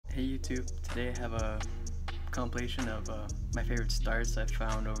Hey YouTube, today I have a compilation of my favorite starts I've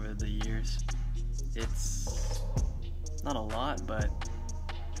found over the years. It's not a lot, but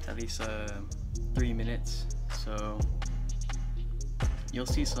it's at least 3 minutes, so you'll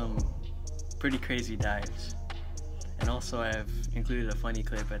see some pretty crazy dives. And also I've included a funny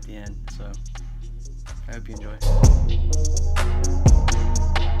clip at the end, so I hope you enjoy.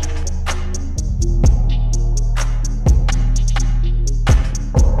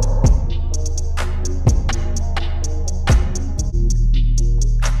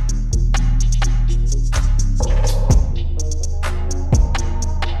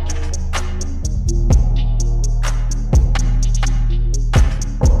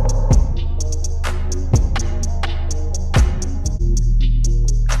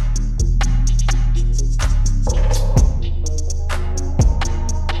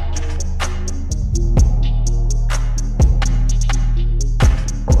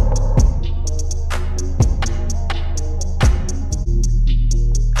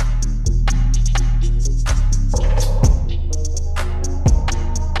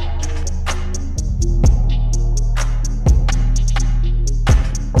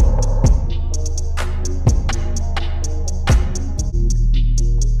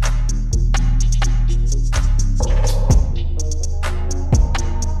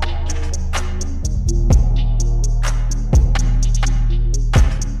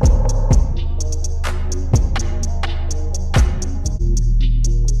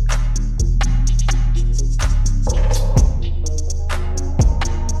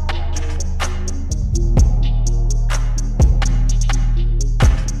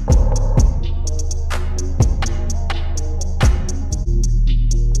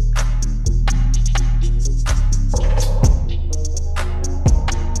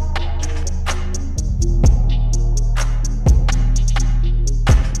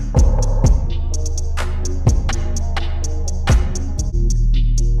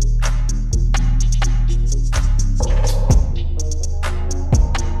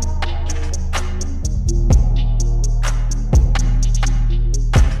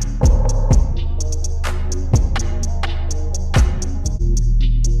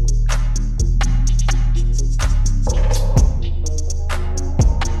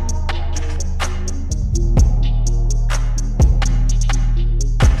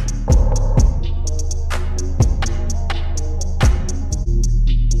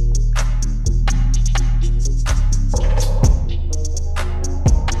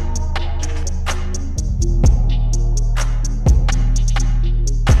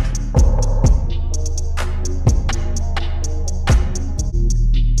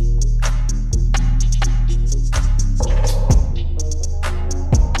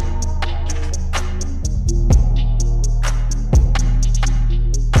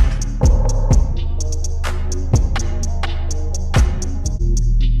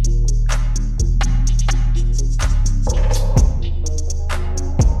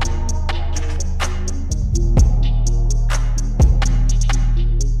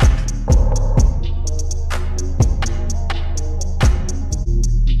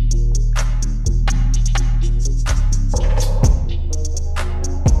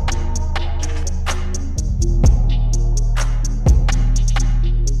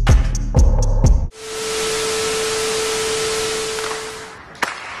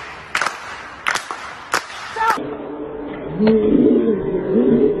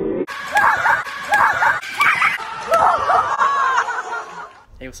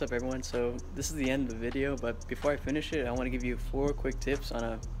 Hey, what's up everyone? So this is the end of the video, but before I finish it, I want to give you 4 quick tips on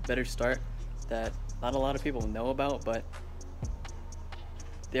a better start that not a lot of people know about, but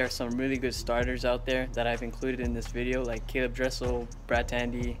there are some really good starters out there that I've included in this video, like Caeleb Dressel,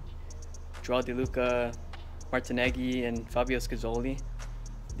 Tandy, Joao de Lucca, Martinenghi, and Fabio Scozzoli.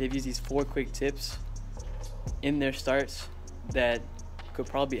 They've used these 4 quick tips in their starts that could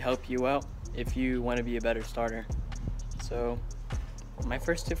probably help you out if you want to be a better starter. So my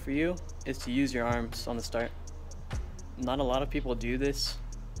first tip for you is to use your arms on the start. Not a lot of people do this,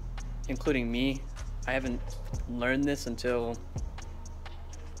 including me. I haven't learned this until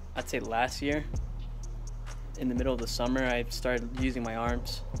I'd say last year. In the middle of the summer, I started using my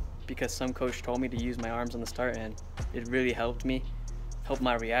arms because some coach told me to use my arms on the start, and it really helped me. Helped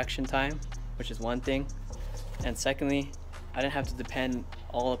my reaction time, which is one thing. And secondly, I didn't have to depend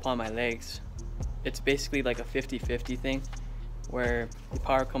all upon my legs. It's basically like a 50-50 thing, where the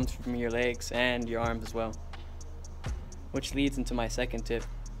power comes from your legs and your arms as well. Which leads into my second tip.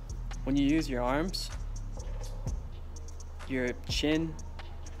 When you use your arms, your chin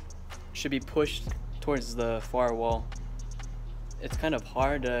should be pushed towards the far wall. it's kind of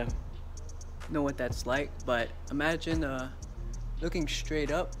hard to know what that's like, but imagine looking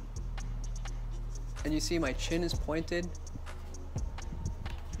straight up and you see my chin is pointed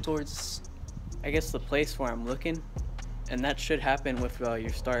towards, I guess, the place where I'm looking, and that should happen with your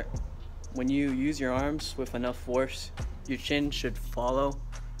start. When you use your arms with enough force, your chin should follow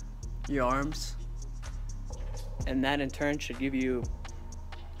your arms, and that in turn should give you,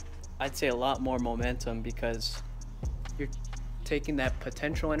 I'd say, a lot more momentum, because you're taking that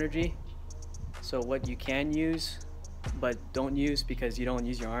potential energy, so what you can use but don't use because you don't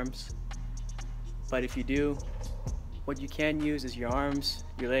use your arms. But if you do, what you can use is your arms,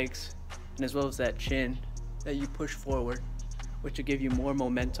 your legs, and as well as that chin that you push forward, which will give you more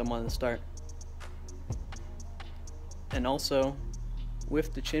momentum on the start. And also,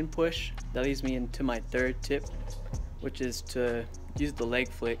 with the chin push, that leads me into my third tip, which is to use the leg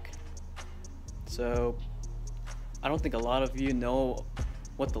flick. So I don't think a lot of you know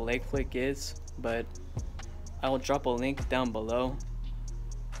what the leg flick is, but I will drop a link down below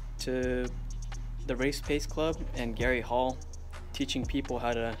to the Race Pace Club and Gary Hall teaching people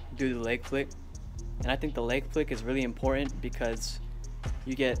how to do the leg flick. And I think the leg flick is really important because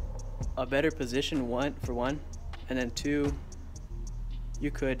you get a better position, for one, and then two, you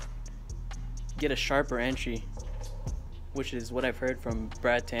could get a sharper entry, which is what I've heard from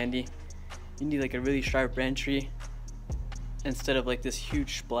Tandy. You need like a really sharp entry instead of like this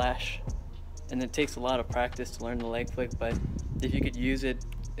huge splash, and it takes a lot of practice to learn the leg flick, but if you could use it,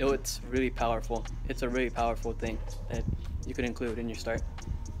 it's really powerful. It's a really powerful thing that you could include in your start.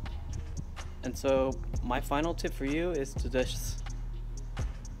 And so my final tip for you is to just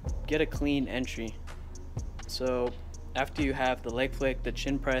get a clean entry. So after you have the leg flick, the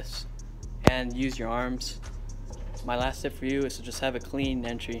chin press, and use your arms, my last tip for you is to just have a clean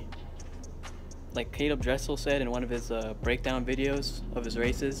entry. Like Caeleb Dressel said in one of his breakdown videos of his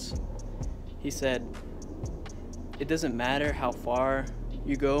races, he said, it doesn't matter how far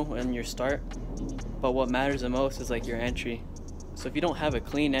you go in your start, but what matters the most is like your entry. So if you don't have a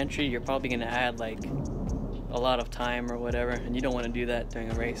clean entry, you're probably going to add like a lot of time or whatever, and you don't want to do that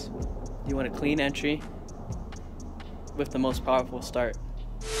during a race. You want a clean entry with the most powerful start.